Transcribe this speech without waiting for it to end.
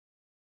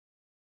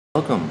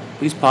Welcome.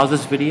 Please pause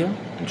this video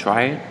and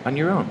try it on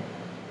your own.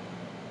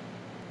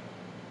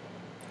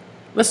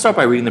 Let's start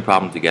by reading the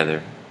problem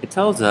together. It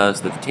tells us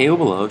that the table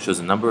below shows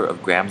a number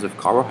of grams of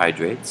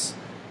carbohydrates,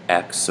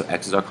 x, so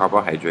x is our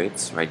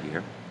carbohydrates right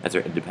here, that's our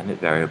independent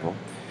variable,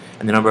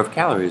 and the number of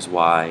calories,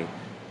 y,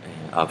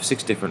 of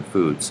 6 different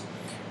foods.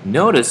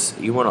 Notice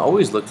you want to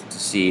always look to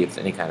see if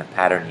there's any kind of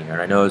pattern here,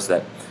 and I notice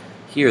that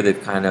here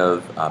they've kind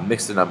of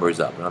mixed the numbers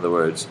up. In other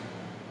words,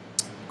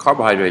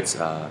 carbohydrates,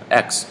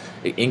 x,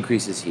 it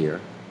increases here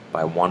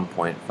by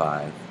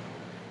 1.5,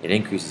 it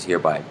increases here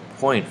by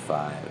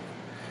 0.5,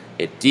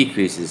 it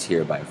decreases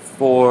here by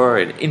 4,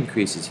 it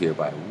increases here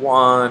by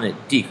 1,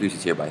 it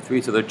decreases here by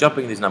 3, so they're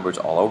jumping these numbers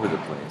all over the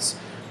place.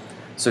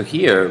 So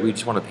here, we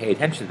just want to pay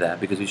attention to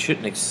that because we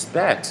shouldn't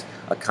expect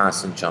a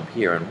constant jump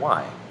here in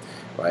y,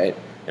 right?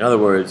 In other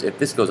words, if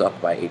this goes up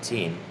by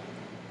 18,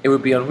 it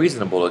would be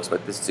unreasonable to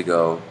expect this to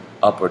go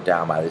up or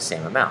down by the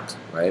same amount,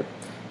 right?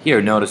 Here,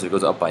 notice it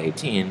goes up by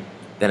 18,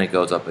 then it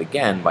goes up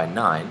again by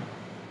 9,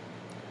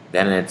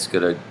 then it's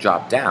going to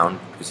drop down,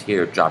 because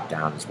here it dropped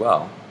down as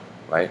well,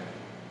 right?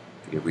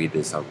 If you could read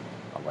this, I'll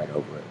write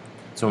over it.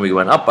 So when we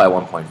went up by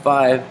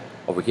 1.5,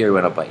 over here we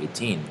went up by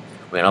 18.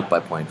 We went up by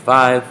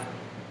 0.5,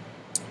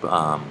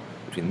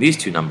 between these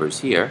two numbers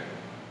here,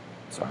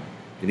 so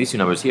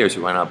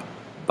we went up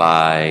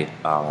by,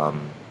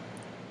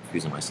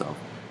 confusing myself,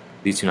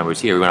 these two numbers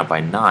here, we went up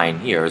by 9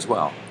 here as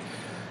well.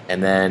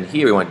 And then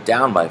here we went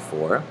down by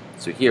 4,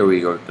 so here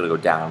we're going to go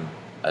down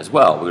as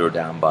well. We're going to go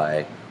down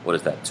by, what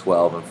is that,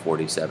 12 and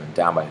 47,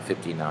 down by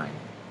 59.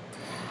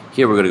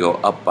 Here we're going to go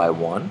up by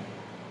 1.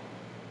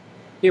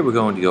 Here we're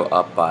going to go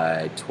up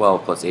by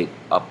 12 plus 8,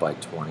 up by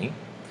 20.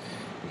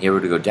 And here we're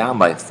going to go down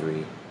by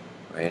 3,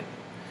 right?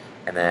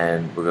 And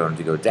then we're going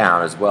to go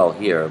down as well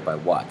here by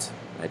what?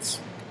 It's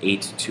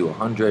 8 to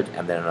 100,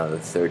 and then another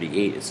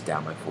 38 is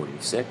down by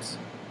 46.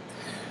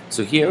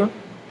 So here,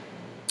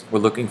 we're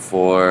looking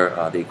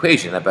for the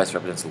equation that best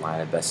represents the line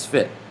of best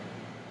fit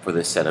for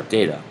this set of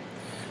data.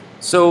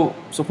 So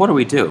what do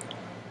we do?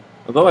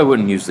 Although I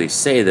wouldn't usually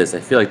say this,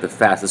 I feel like the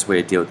fastest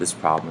way to deal with this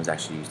problem is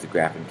actually use the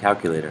graphing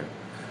calculator.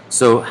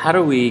 So how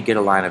do we get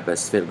a line of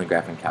best fit in the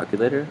graphing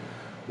calculator?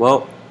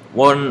 Well,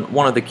 one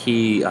of the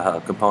key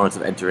components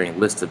of entering a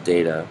list of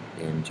data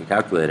into your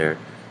calculator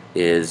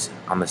is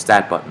on the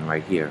stat button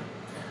right here.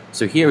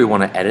 So here we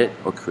want to edit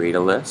or create a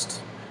list.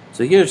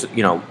 So here's,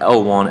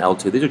 L1,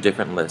 L2, these are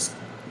different lists.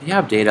 If you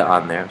have data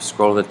on there,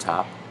 scroll to the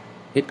top,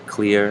 hit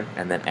clear,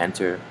 and then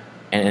enter,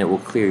 and it will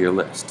clear your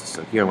list.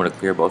 So here I'm going to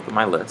clear both of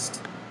my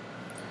lists.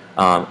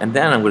 And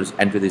then I'm going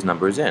to enter these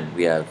numbers in.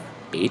 We have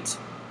 8,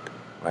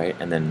 right,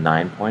 and then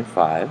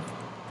 9.5,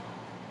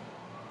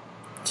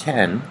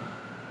 10,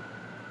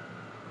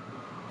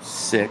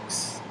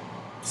 6,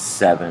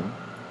 7,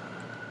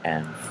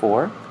 and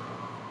 4.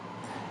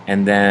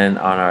 And then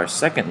on our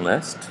second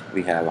list,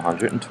 we have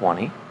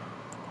 120,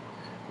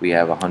 we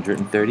have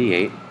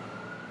 138,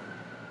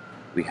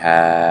 we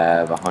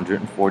have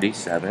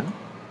 147,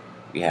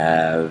 we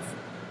have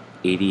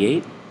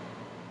 88,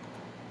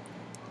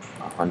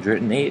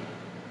 108,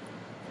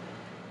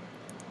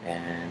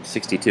 and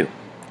 62.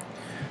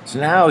 So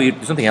now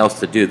there's something else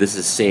to do. This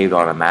is saved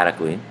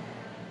automatically.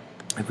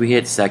 If we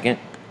hit second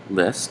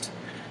list,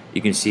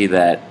 you can see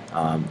that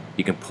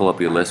you can pull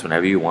up your list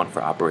whenever you want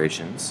for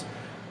operations.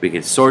 We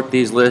can sort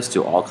these lists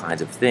to all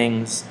kinds of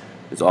things.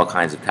 There's all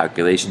kinds of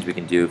calculations we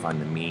can do,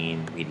 find the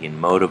mean, median,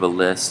 mode of a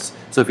list.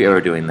 So if you're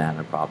ever doing that,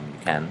 no problem,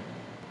 you can.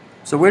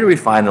 So where do we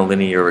find the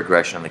linear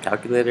regression on the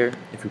calculator?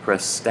 If we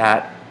press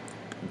Stat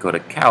and go to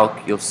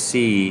Calc, you'll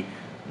see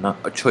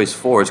choice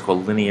 4 is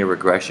called linear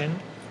regression.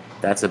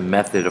 That's a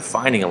method of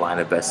finding a line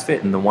of best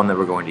fit, and the one that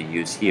we're going to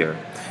use here.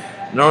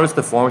 Notice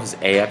the formula is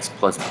AX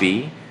plus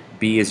B.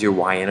 B is your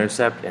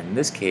y-intercept, and in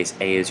this case,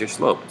 A is your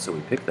slope. So we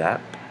pick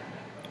that,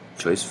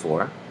 choice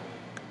 4,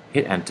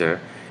 hit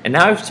Enter, and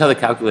now I have to tell the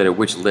calculator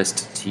which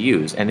list to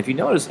use. And if you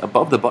notice,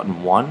 above the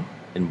button 1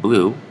 in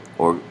blue,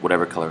 or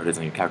whatever color it is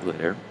on your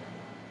calculator,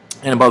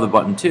 and above the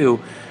button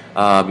 2,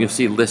 you'll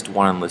see list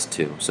 1 and list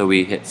 2. So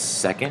we hit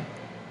second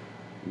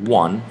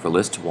 1 for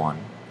list 1,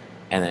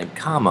 and then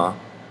comma,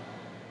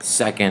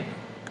 second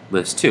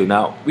list 2.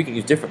 Now, we can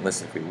use different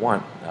lists if we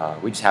want.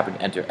 We just happen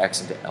to enter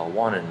X into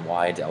L1 and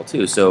Y into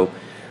L2, so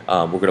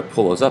we're going to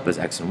pull those up as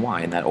X and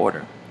Y in that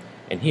order.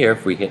 And here,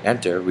 if we hit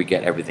Enter, we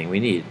get everything we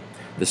need.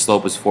 The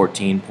slope is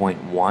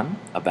 14.1,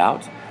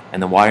 about,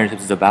 and the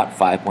y-intercept is about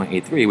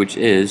 5.83, which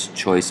is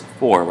choice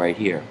 4 right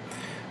here.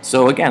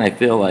 So again, I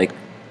feel like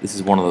this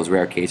is one of those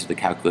rare cases the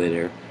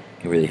calculator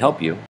can really help you.